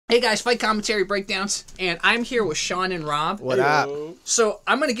Hey guys, Fight Commentary Breakdowns, and I'm here with Sean and Rob. What up? So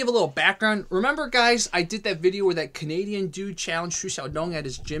I'm going to give a little background. Remember, guys, I did that video where that Canadian dude challenged Xiaodong at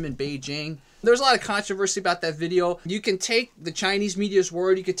his gym in Beijing. There's a lot of controversy about that video. You can take the Chinese media's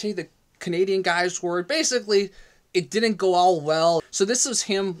word, you can take the Canadian guy's word. Basically, it didn't go all well. So this was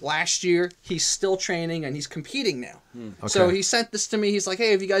him last year. He's still training and he's competing now. Okay. So he sent this to me. He's like,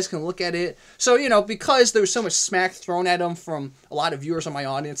 hey, if you guys can look at it. So, you know, because there was so much smack thrown at him from a lot of viewers on my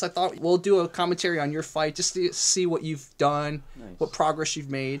audience, I thought we'll do a commentary on your fight just to see what you've done, what progress you've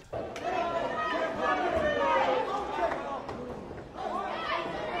made.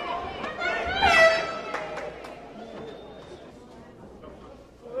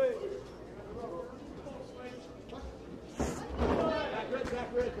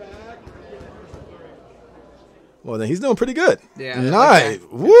 Well, then he's doing pretty good. Yeah. Nice.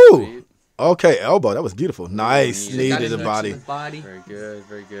 Woo. Okay, elbow. That was beautiful. Nice knee to the body. Very good.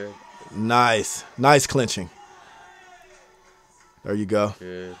 Very good. Nice. Nice clinching. There you go.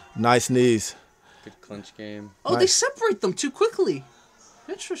 Good. Nice knees. Good clinch game. Oh, they separate them too quickly.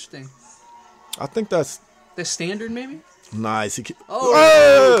 Interesting. I think that's The standard, maybe? nice.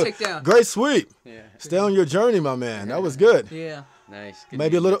 Oh, take down. Great sweep. Yeah. Stay on your journey, my man. That was good. Yeah. Nice. Good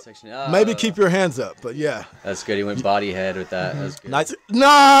Maybe a little. Maybe keep your hands up, but yeah. That's good. He went body head with that. That was good. Nice.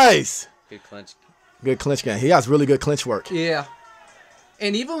 Nice. Good clinch. Good clinch game. He has really good clinch work. Yeah.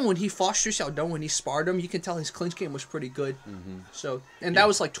 And even when he fought Xiaodong, when he sparred him, you can tell his clinch game was pretty good. So, and that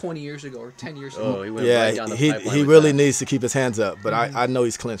was like 20 years ago or 10 years ago. Oh, he went right down the pipeline he with really that. needs to keep his hands up, but I know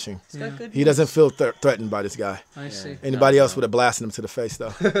he's clinching. He's got good He doesn't feel threatened by this guy. I see. Anybody else would have blasted him to the face,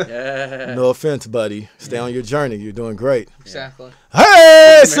 though. Yeah. No offense, buddy. Stay on your journey. You're doing great. Exactly.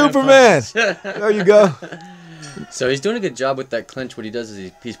 Hey, Superman! There you go. So he's doing a good job with that clinch. What he does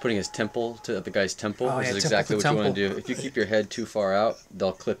is he's putting his temple to the guy's temple. Oh, Which yeah, is temple exactly to what you want temple. to do. If you keep your head too far out,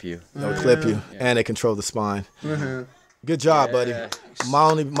 they'll clip you. They'll clip you, and they control the spine. Good job, buddy. Yeah. My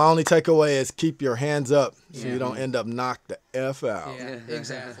only takeaway is keep your hands up so you don't end up knocked the F out. Yeah,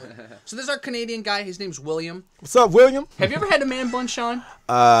 exactly. So this is our Canadian guy. His name's William. What's up, William? Have you ever had a man bun, Sean?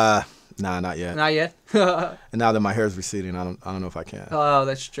 Nah, not yet. Not yet. And now that my hair's receding, I don't know if I can. Oh,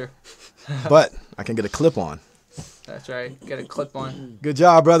 that's true. But I can get a clip on. That's right. Get a clip on. Good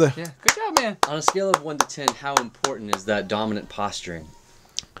job, brother. Yeah, good job, man. On a scale of 1 to 10, how important is that dominant posturing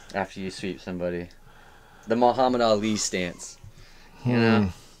after you sweep somebody? The Muhammad Ali stance. You know?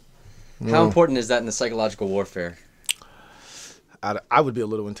 How important is that in the psychological warfare? I would be a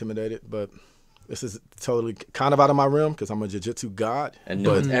little intimidated, but this is totally kind of out of my realm because I'm a jiu-jitsu god. And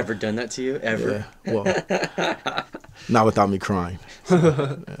no one's ever done that to you? Ever? Yeah, well, not without me crying.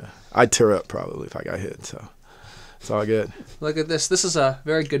 So, yeah. I'd tear up probably if I got hit, so it's all good. Look at this. This is a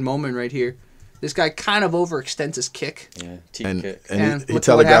very good moment right here. This guy kind of overextends his kick. Yeah, teeth kick. And he look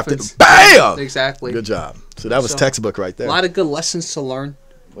telegraphed what it. BAM! Exactly. Good job. So that was textbook right there. A lot of good lessons to learn.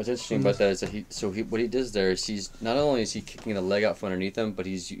 What's interesting about that is that what he does there is he's not only is he kicking the leg out from underneath him, but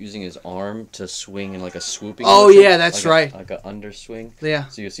he's using his arm to swing in like a swooping. Oh motion, yeah, that's right. Like an underswing. Yeah.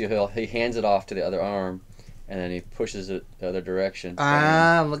 So you see he hands it off to the other arm, and then he pushes it the other direction.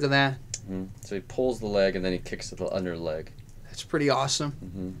 Ah, look at that. So he pulls the leg and then he kicks the under leg. That's pretty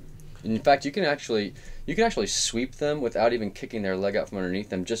awesome. In fact, you can actually sweep them without even kicking their leg out from underneath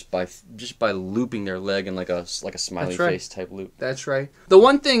them, just by looping their leg in like a smiley face type loop. That's right. The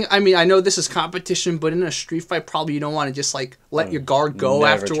one thing, I mean, I know this is competition, but in a street fight, probably you don't want to just like let your guard go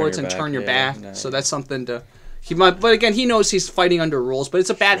afterwards and turn your back. No. So that's something to keep in mind. But again, he knows he's fighting under rules, but it's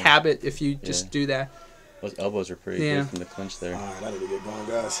a bad habit if you just do that. Those elbows are pretty good from the clinch there. All right, I need to get going,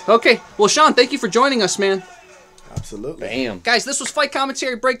 guys. Okay, well, Sean, thank you for joining us, man. Absolutely. Bam. Guys, this was Fight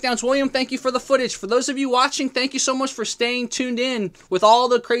Commentary Breakdowns. William, thank you for the footage. For those of you watching, thank you so much for staying tuned in with all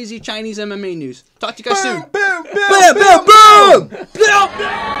the crazy Chinese MMA news. Talk to you guys soon. Boom, boom, boom, boom,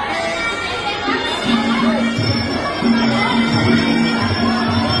 boom.